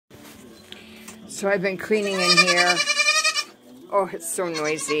So I've been cleaning in here. Oh, it's so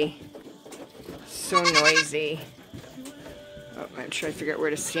noisy. So noisy. Oh, I'm trying to figure out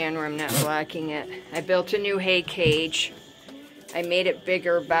where to stand where I'm not blocking it. I built a new hay cage. I made it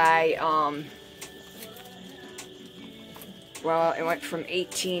bigger by, well, it went from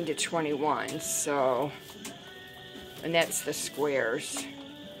 18 to 21, so, and that's the squares.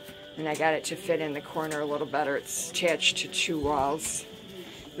 And I got it to fit in the corner a little better. It's attached to 2 walls.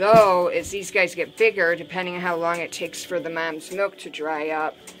 Though, as these guys get bigger, depending on how long it takes for the mom's milk to dry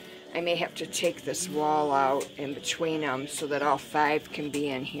up, I may have to take this wall out in between them so that all 5 can be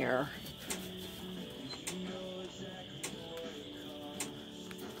in here.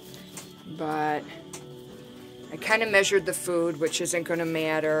 But I kind of measured the food, which isn't going to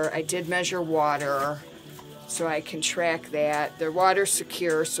matter. I did measure water, so I can track that. Their water's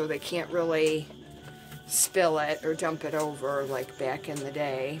secure, so they can't really spill it or dump it over like back in the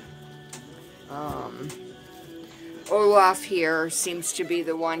day. Olaf here seems to be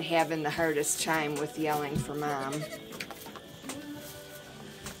the one having the hardest time with yelling for Mom.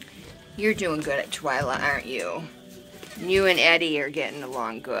 You're doing good at Twyla, aren't you? You and Eddie are getting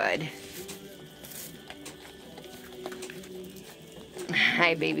along good.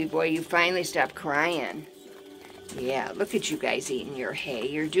 Hi, baby boy. You finally stopped crying. Yeah, look at you guys eating your hay.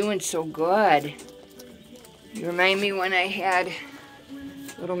 You're doing so good. You remind me when I had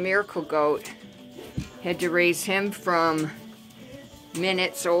little Miracle Goat. Had to raise him from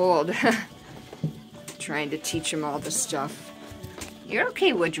minutes old. Trying to teach him all the stuff. You're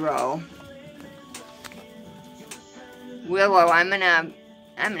okay, Woodrow. Willow, I'm gonna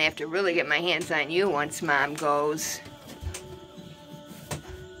have to really get my hands on you once Mom goes.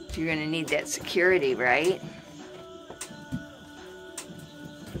 You're gonna need that security, right?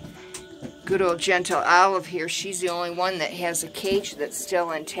 Good old gentle Olive here. She's the only one that has a cage that's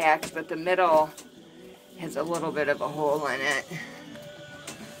still intact, but the middle has a little bit of a hole in it.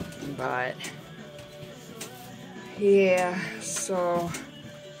 But yeah, so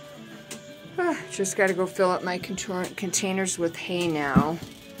just got to go fill up my containers with hay now.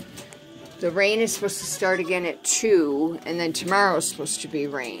 The rain is supposed to start again at 2, and then tomorrow is supposed to be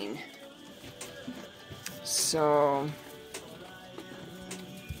rain. So,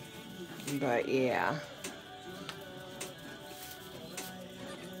 but yeah.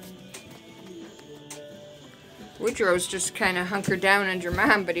 Woodrow's just kind of hunkered down under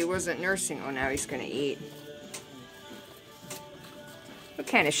Mom, but he wasn't nursing. Oh, now he's going to eat. What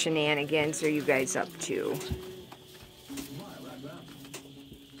kind of shenanigans are you guys up to?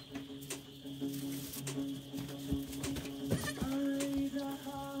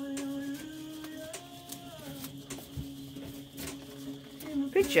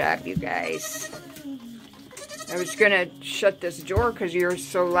 Good job, you guys. I was going to shut this door because you're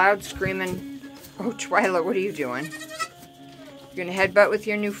so loud screaming. Oh, Twyla, what are you doing? You're going to headbutt with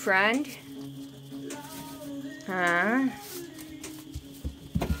your new friend? Huh?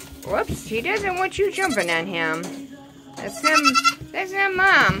 Whoops, he doesn't want you jumping on him. That's not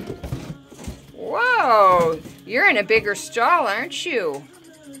Mom. Whoa, you're in a bigger stall, aren't you?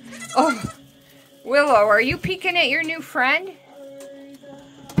 Oh, Willow, are you peeking at your new friend?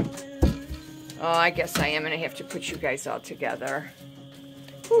 Oh, I guess I am going to have to put you guys all together.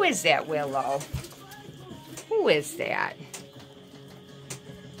 Who is that, Willow? Who is that?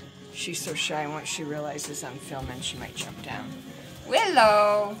 She's so shy, once she realizes I'm filming, she might jump down.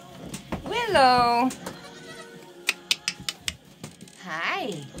 Willow! Willow!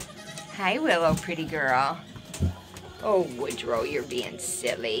 Hi. Hi, Willow, pretty girl. Oh, Woodrow, you're being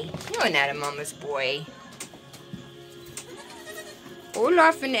silly. You're not a mama's boy.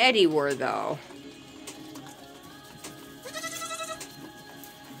 Olaf and Eddie were, though.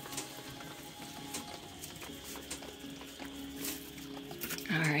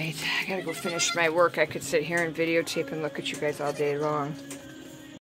 Alright, I gotta go finish my work. I could sit here and videotape and look at you guys all day long.